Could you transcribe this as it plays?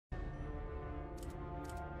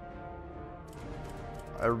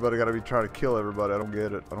Everybody gotta be trying to kill everybody. I don't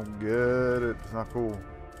get it. I don't get it. It's not cool.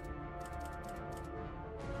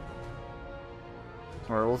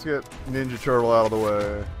 Alright, let's get Ninja Turtle out of the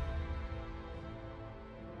way.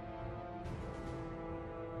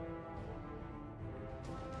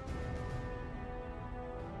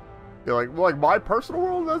 Yeah, like my personal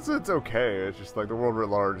world, it's okay. It's just like the world writ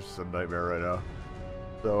large is a nightmare right now.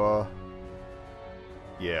 So,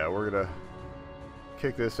 yeah, we're gonna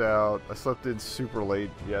kick this out. I slept in super late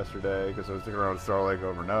yesterday because I was sticking around at Star Lake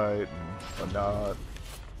overnight and whatnot.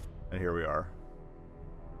 And here we are.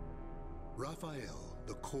 Raphael,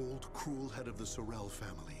 the cold, cruel head of the Sorel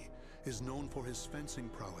family, is known for his fencing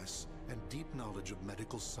prowess and deep knowledge of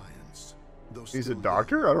medical science. Though he's a still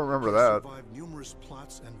doctor? young, I don't remember he that. survived numerous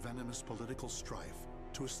plots and venomous political strife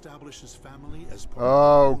to establish his family as part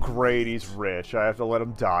Oh, of the great, he's rich. I have to let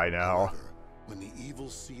him die now. However, when the evil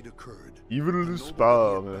seed occurred, Evil the is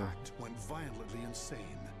noble spam. act went violently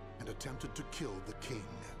insane and attempted to kill the king.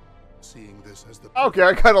 Seeing this as the Okay,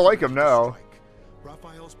 I kind of like him now. strike,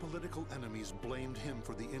 Raphael's political enemies blamed him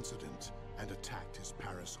for the incident and attacked his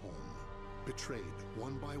Paris home. Betrayed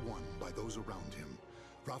one by those around him,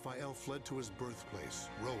 Raphael fled to his birthplace,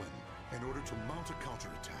 Rouen, in order to mount a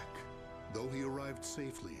counterattack. Though he arrived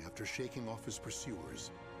safely after shaking off his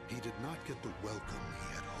pursuers, he did not get the welcome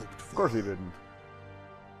he had hoped for. Of course he didn't.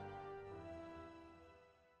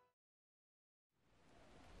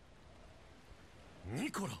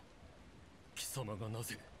 Nicola, 貴様がな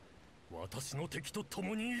ぜ私の敵と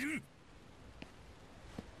共にいる?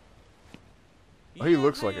 He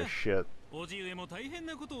looks like a shit. 叔父上も大変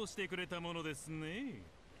なことをしてくれたものですね。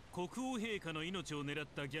国王陛下の命を狙っ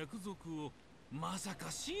た逆賊をまさ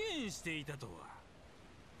か支援していたとは。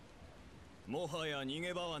もはや逃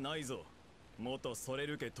げ場はないぞ。元ソレ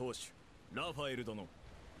ル家当主ラファエル殿。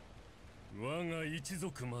我が一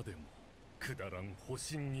族までもくだらん保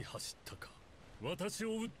身に走ったか。私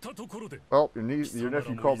を撃ったところで。Well, your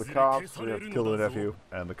nephew called the cops. We have to kill the nephew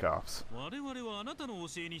and the cops. 我々はあなたの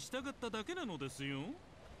教えに従っただけなのですよ。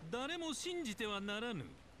誰も信じてはならぬ。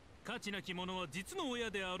価値なき者は実の親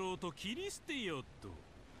であろうと切り捨てよと。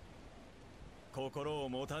心を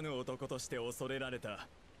持たぬ男として恐れられた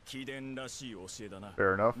貴殿らしい教えだな。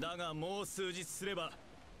Fair enough. だがもう数日すれば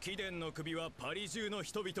貴殿の首はパリ中の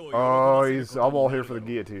人々を喜 Oh, ばせる I'm こと all にな here る for だ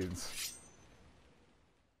the ろう。 guillotines.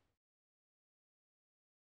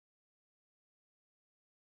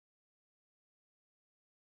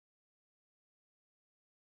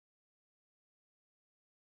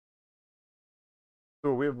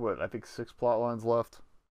 So we have what? I think 6 plot lines left,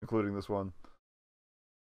 including this one.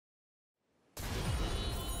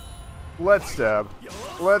 Let's stab.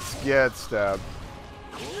 Let's get stabbed.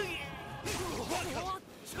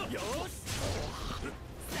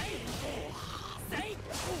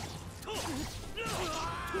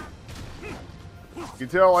 You can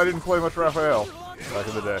tell I didn't play much Raphael back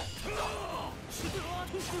in the day.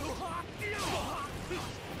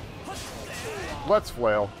 Let's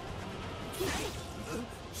flail.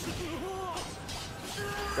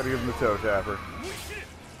 Gotta give him the toe tapper.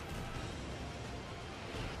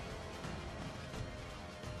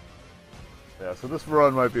 Yeah, so this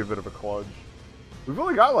run might be a bit of a kludge. We've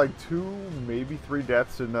only got like 2, maybe 3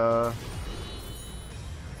 deaths in, or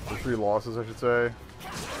 3 losses, I should say.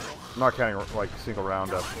 I'm not counting, like, single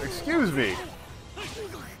roundup. Excuse me!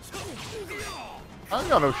 I ain't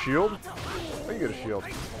got no shield. I can get a shield.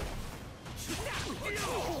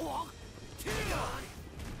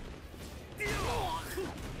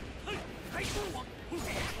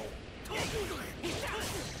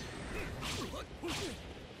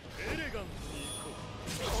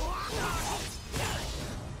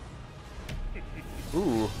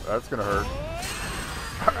 Ooh, that's gonna hurt.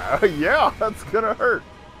 Yeah, that's gonna hurt.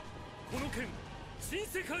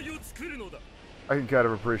 I can kind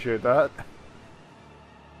of appreciate that.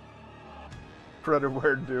 Credit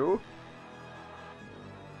where due.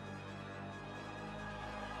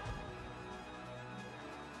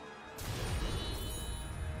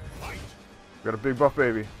 Got a big buff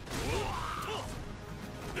baby.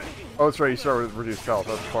 Oh, that's right, you start with reduced health.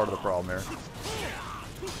 That's part of the problem here.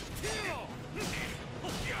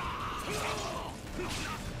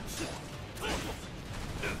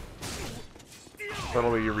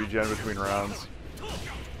 That'll be your regen between rounds.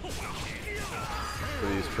 For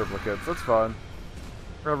these triplicates. That's fine.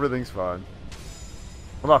 Everything's fine.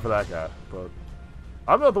 Well, not for that guy, but...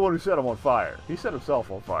 I'm not the one who set him on fire. He set himself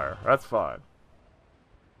on fire. That's fine.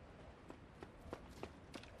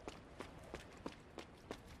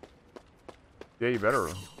 Yeah, you better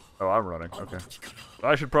run. Oh, I'm running. Okay.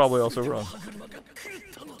 I should probably also run.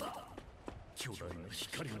 巨大な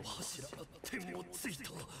光の柱が点をつい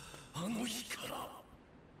たあの日から。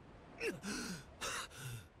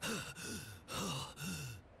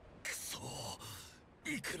くそ、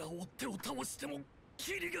いくら追っ手を倒しても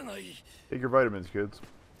キリがない。 Take your vitamins, kids.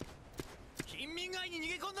 近民街に逃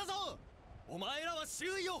げ込んだぞ。お前らは周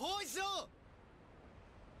囲を包囲しろ。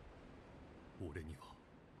俺には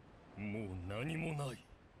もう何もない。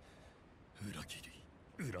裏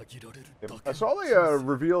切られるだけ。 I saw they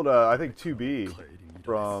revealed, I think 2B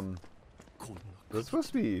from. That's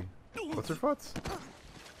supposed to be. What's her futs?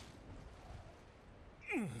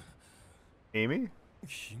 Amy?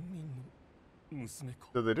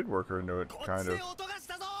 So they did work her into it, kind of.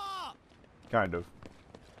 Kind of.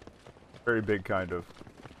 Very big, kind of.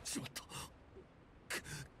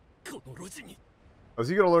 Is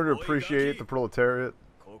he gonna learn to appreciate the proletariat?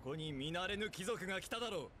 ここに見慣れぬ貴族が来た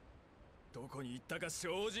だろう。どこに行ったか正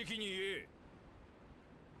直に言え。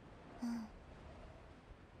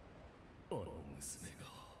あの娘が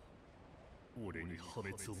俺に破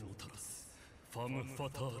滅をもたらすファム・ファ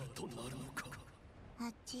タールとなるのか。あ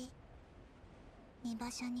っち居場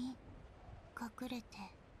所に隠れて。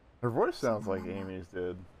 Her voice sounds like Amy's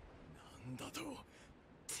did. なんだと。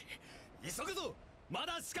急ぐぞ。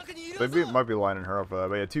 They might be lining her up for that,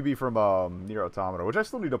 but yeah, 2B from Nier Automata, which I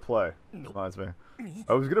still need to play. Reminds me.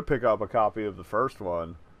 I was gonna pick up a copy of the first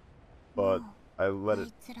one, but I let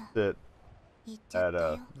it sit at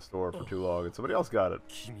the store for too long, and somebody else got it.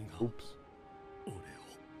 Oops.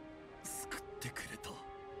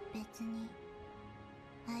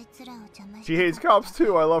 She hates cops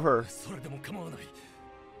too. I love her.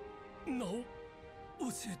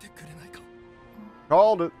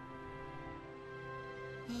 Called it.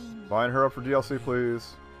 Line her up for DLC,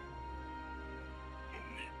 please.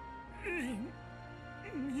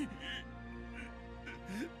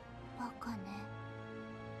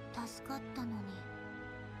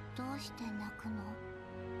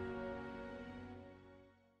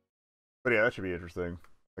 But yeah, that should be interesting.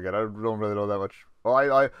 Again, I don't really know that much.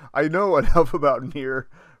 Well, I know enough about Nier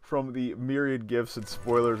from the myriad gifts and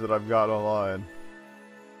spoilers that I've got online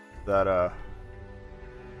that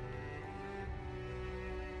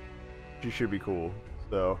she should be cool.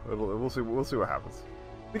 So we'll see what happens.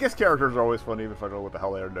 I guess characters are always fun, even if I don't know what the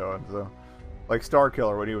hell they're doing. So, like Star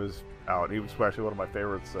Killer when he was out, he was actually one of my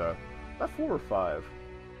favorites. About 4 or 5.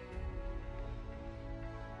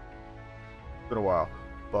 It's been a while,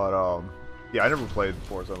 but yeah, I never played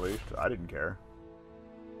Force Unleashed. I didn't care.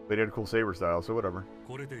 They had a cool saber style, so whatever.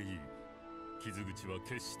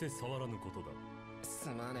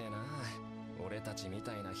 俺たちみ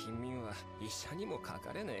たいな貧民は医者にもか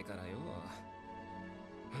かれねえからよ。ま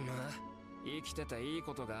あ生きてていい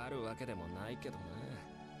ことがあるわけでもないけどな。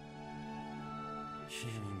貧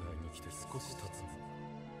民街に来て少し経つの。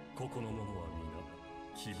ここの者は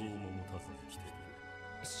皆希望も持たずに来ている。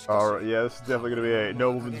Alright, yeah, this is definitely gonna be a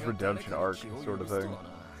nobleman's redemption arc sort of thing.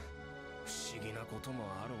 不思議なことも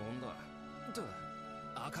あるもんだ。と、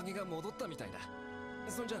赤毛が戻ったみたいだ。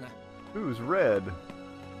そんじゃな。Who's red?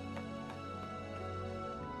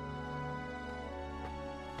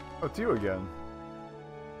 Oh, it's you again.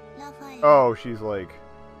 Oh, she's like...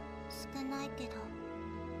 I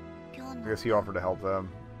guess he offered to help them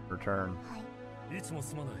in return.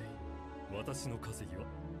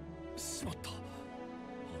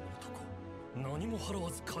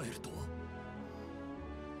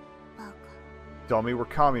 Dummy, we're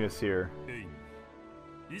communists here.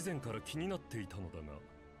 以前から気になっていたのだが、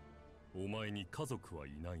お前に家族は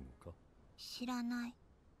いないのか？知らない。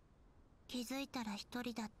気づいたら一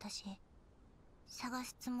人だったし、探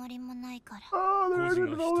すつもりもないから。Oh, I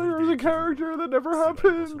didn't know there was a character that never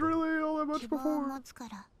happened really all that much before. 希望を持つか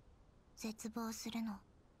ら絶望するの。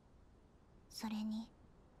それに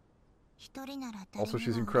一人なら誰にも Also,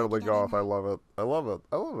 she's incredibly goth. I love it. I love it.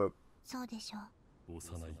 I love it. そうでしょう。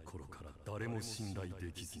幼い頃から誰も信頼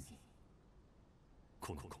できずに。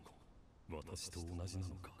この子も私と同じな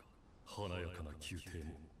のか。華やかな宮廷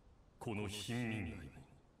もこの貧民街も。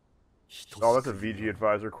Oh, that's a VG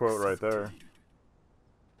advisor quote right there.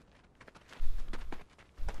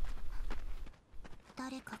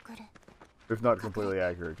 If not completely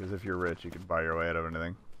accurate, because if you're rich, you can buy your way out of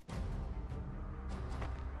anything.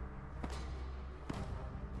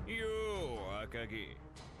 Yo, Akagi.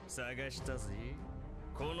 探したぜ。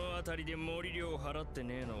この辺りで森料を払って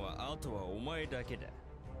ねえのはあとはお前だけだ。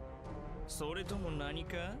それとも何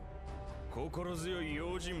か心強い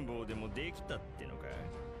用心棒でもできたってのか？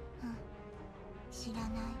知らない。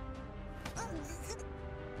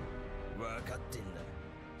分かってんだ。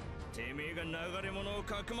てめえが流れ物を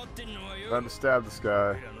かくまってんのはよ。Trying to stab this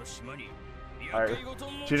guy. 俺らの島に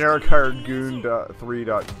Generic hired goon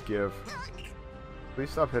 3.gif. Please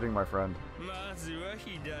stop hitting my friend. まずは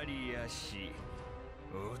左足。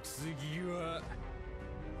お次は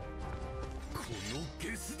この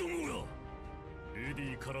ゲスどもがレデ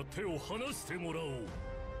ィから手を離してもらおう。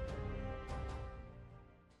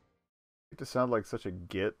To sound like such a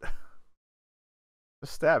git.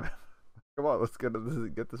 Just stab him. Come on, let's get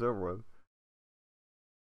this over with.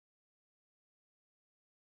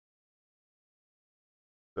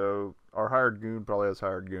 So our hired goon probably has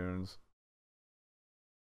hired goons.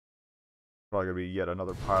 Probably gonna be yet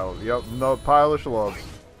another pile. Yep, no pile of schlubs.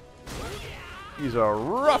 He's a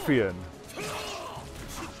ruffian.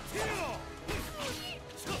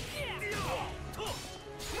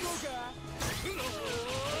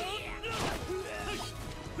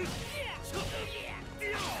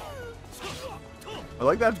 I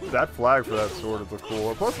like that flag for that sword. It's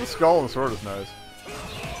cool. Plus the skull and the sword is nice.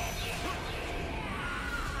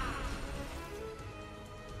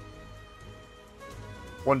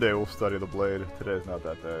 One day we'll study the blade. Today's not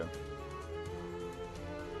that day.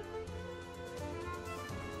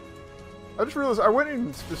 I just realized I went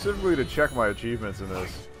in specifically to check my achievements in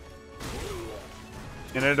this,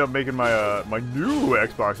 and ended up making my my new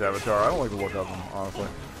Xbox avatar. I don't like the look of him, honestly,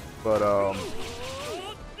 but oh.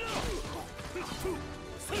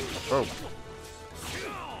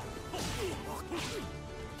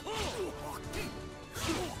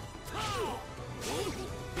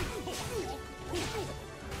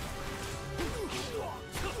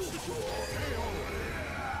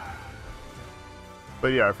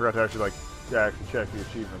 But yeah, I forgot to actually check the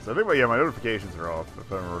achievements. I think, yeah, my notifications are off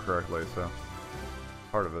if I remember correctly. So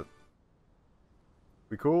part of it.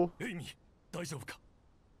 We cool? Amy, 大丈夫か？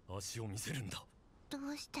足を見せるんだ。ど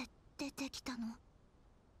うして出てきたの？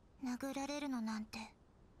殴られるのなんて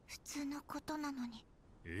普通のことなのに。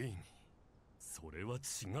エイミー、それは違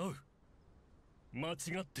う。間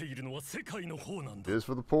違っているのは世界の方なんだ。It is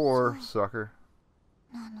for the poor, sucker.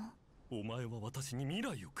 なの？お前は私に未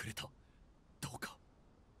来をくれた。どうか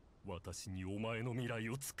私にお前の未来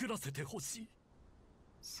を作らせてほしい。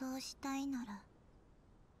そうしたいなら好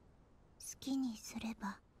きにすれ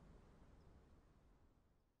ば。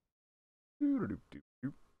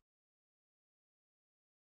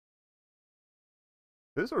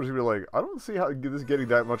This one's gonna be like, I don't see how this is getting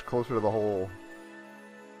that much closer to the whole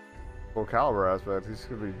Soulcalibur aspect. He's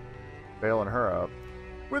gonna be bailing her out.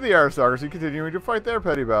 With the aristocracy continuing to fight their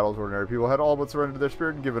petty battles, ordinary people had all but surrendered their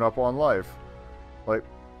spirit and given up on life. Like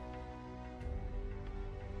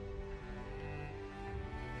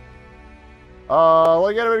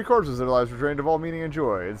animated corpses, their lives were drained of all meaning and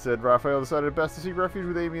joy. Instead, Raphael decided it best to seek refuge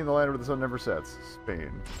with Amy in the land where the sun never sets,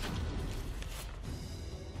 Spain.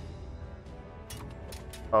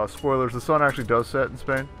 Spoilers, the sun actually does set in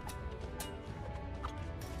Spain.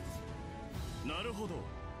 なるほど。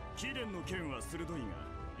貴殿の剣は鋭い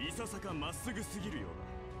が、いささかまっすぐすぎるよう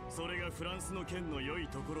だ。それがフランスの剣の良い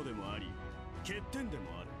ところでもあり、欠点でも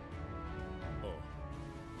ある。あ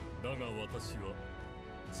あ。だが私は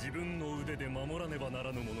自分の腕で守らねばな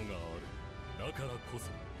らぬものがある。だからこそ、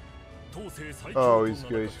当世最強となるス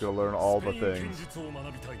ペイン剣術を学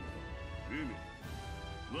びたいのだ。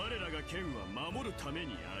我らが剣は守るため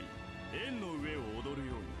にあり、円の上を踊る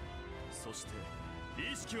ように。そして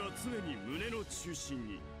意識は常に胸の中心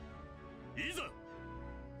に。いざ。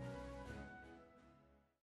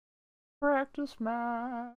Practice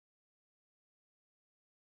my.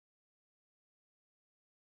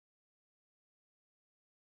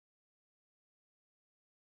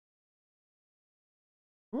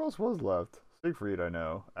 Who else was left? Siegfried, I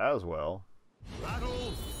know, as well.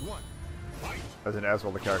 Battle 1. As in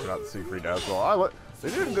Aswell, the character, not Siegfried Aswell. They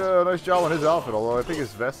did a nice job on his outfit, although I think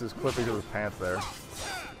his vest is clipping to his pants there.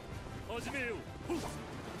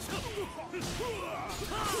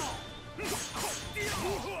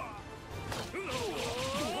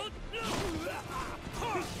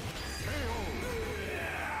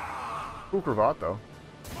 Cool cravat, though.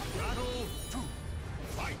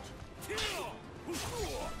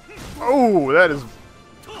 Oh,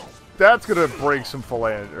 that's gonna break some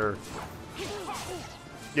phalanges.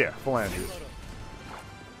 Yeah, phalanges.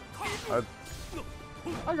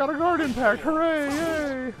 I got a guard impact, hooray,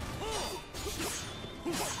 yay!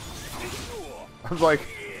 I was like,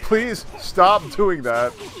 please stop doing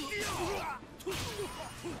that.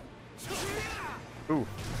 Ooh.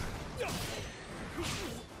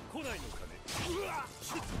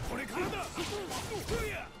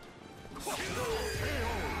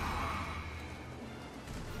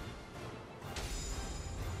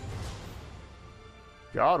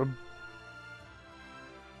 Got him.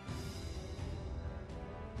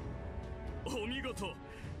 お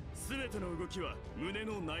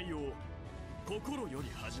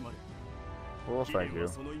Well, thank you.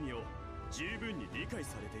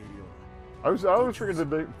 I was trying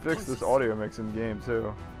to fix this audio mix in game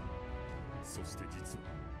too.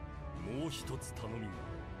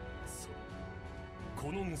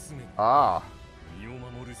 Ah.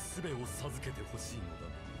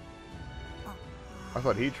 I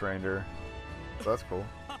thought he trained her. That's cool.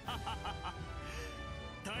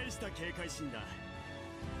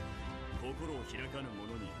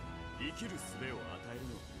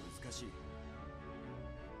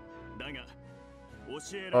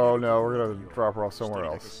 Oh no, we're gonna drop her off somewhere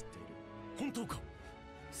else.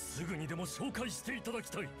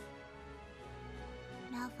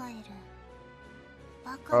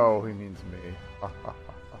 Oh, he means me.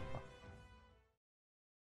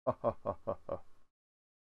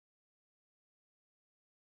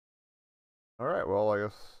 Alright, well, I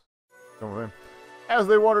guess come with me. As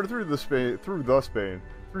they wandered through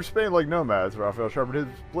Spain like nomads, Raphael sharpened his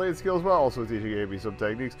blade skills while also teaching Amy some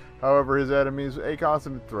techniques. However, his enemies a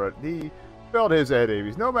constant threat. He felt his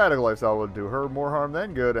Amy's nomadic lifestyle would do her more harm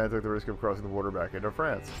than good, and took the risk of crossing the border back into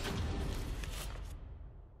France.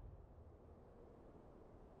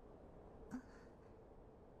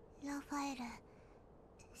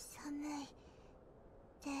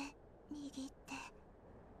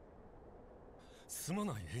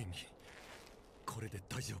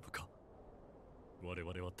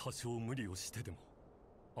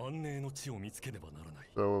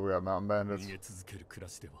 So we got mountain bandits.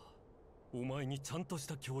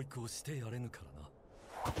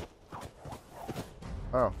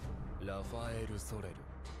 Oh.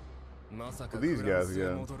 These guys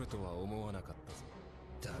again.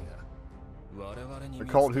 The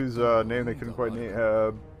cult whose name they couldn't quite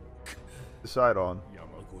decide on.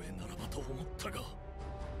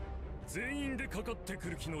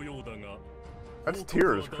 That's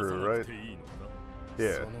Tira's crew, right?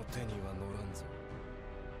 Yeah.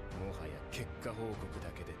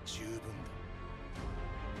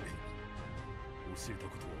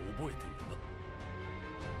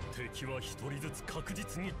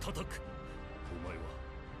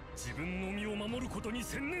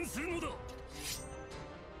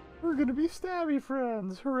 We're gonna be stabby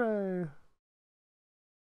friends, hooray!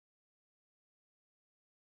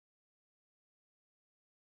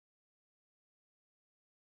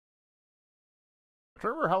 I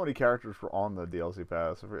don't remember how many characters were on the DLC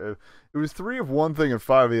pass. It was 3 of one thing and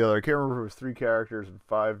 5 of the other. I can't remember if it was 3 characters and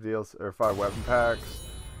 5 DLC or 5 weapon packs,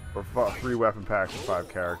 or 3 weapon packs and 5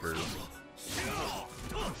 characters.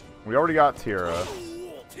 We already got Tira.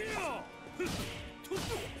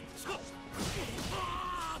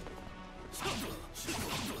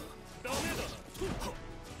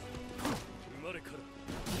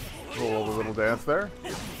 Cool little dance there.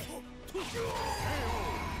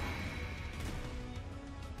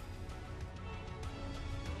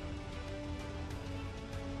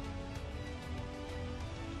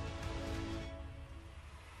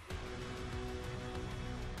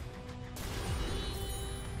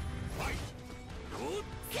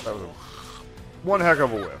 That was one heck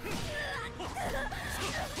of a whiff.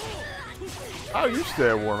 Oh, you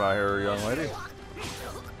stay warm out here, young lady.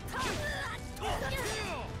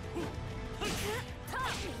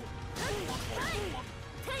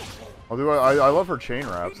 I love her chain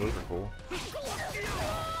wraps. Those are cool.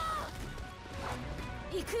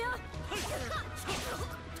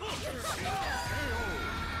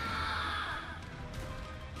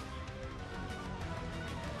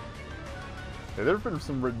 Yeah, there have been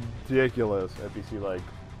some ridiculous NPC like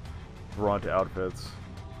grunt outfits.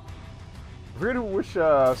 I forget which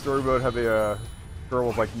story mode had the girl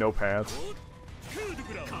with like no pants.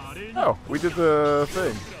 Oh, we did the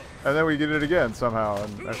thing, and then we did it again somehow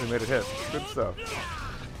and actually made it hit. Good stuff.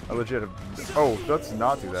 I legit have... Oh, let's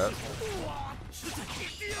not do that.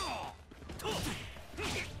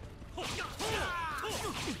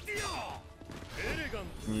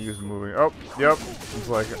 He's moving. Oh, yep. It's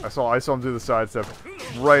like I saw him do the sidestep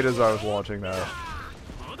right as I was launching that.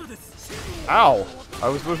 Ow! I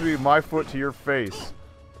was supposed to be my foot to your face.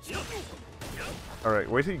 All right,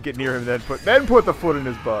 wait till you get near him, then put the foot in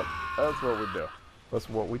his butt. That's what we do. That's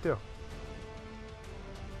what we do.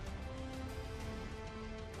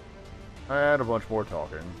 And a bunch more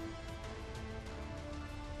talking.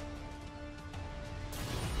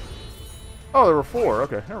 Oh, there were 4.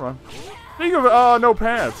 Okay, never mind. Speaking of, no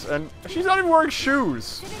pants, and she's not even wearing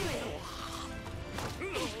shoes.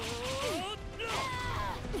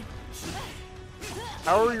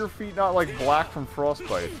 How are your feet not, like, black from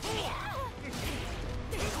frostbite?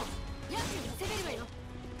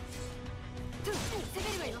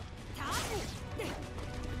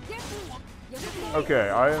 Okay,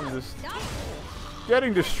 I am just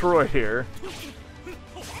getting destroyed here.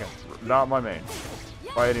 Okay, not my main.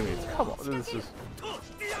 By any means. Come on, this is...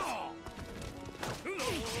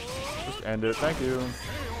 Just end it, thank you.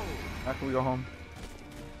 How can we go home?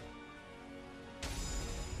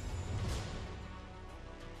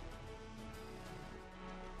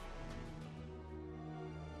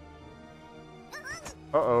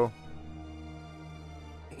 Uh-oh.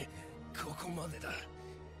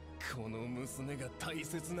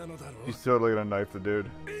 He's totally gonna knife the dude.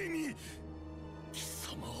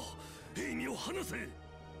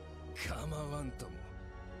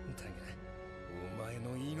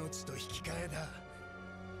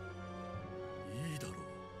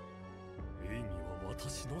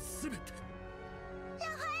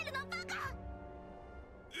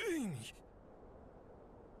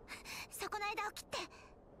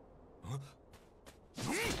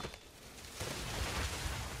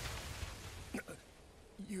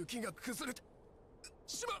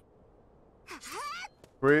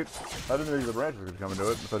 Wait, I didn't think the branch was gonna come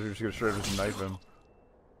into it. I thought you were just gonna straight up just knife him.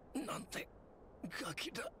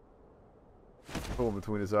 Pull him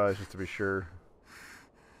between his eyes just to be sure.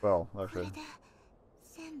 Well, actually.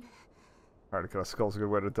 Alright, to cut a skull's a good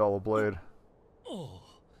way to dull a blade. Oh,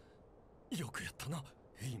 よくやったな、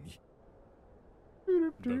エイミ。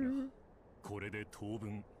だが、これで当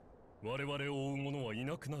分、我々を追う者はい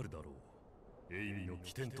なくなるだろう。エイミの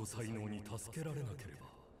起点と才能に助けられなければ、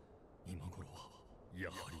今頃はや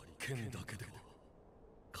はり剣だけでは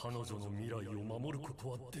彼女の未来を守ること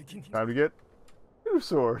はできない。Time to get two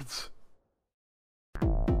swords.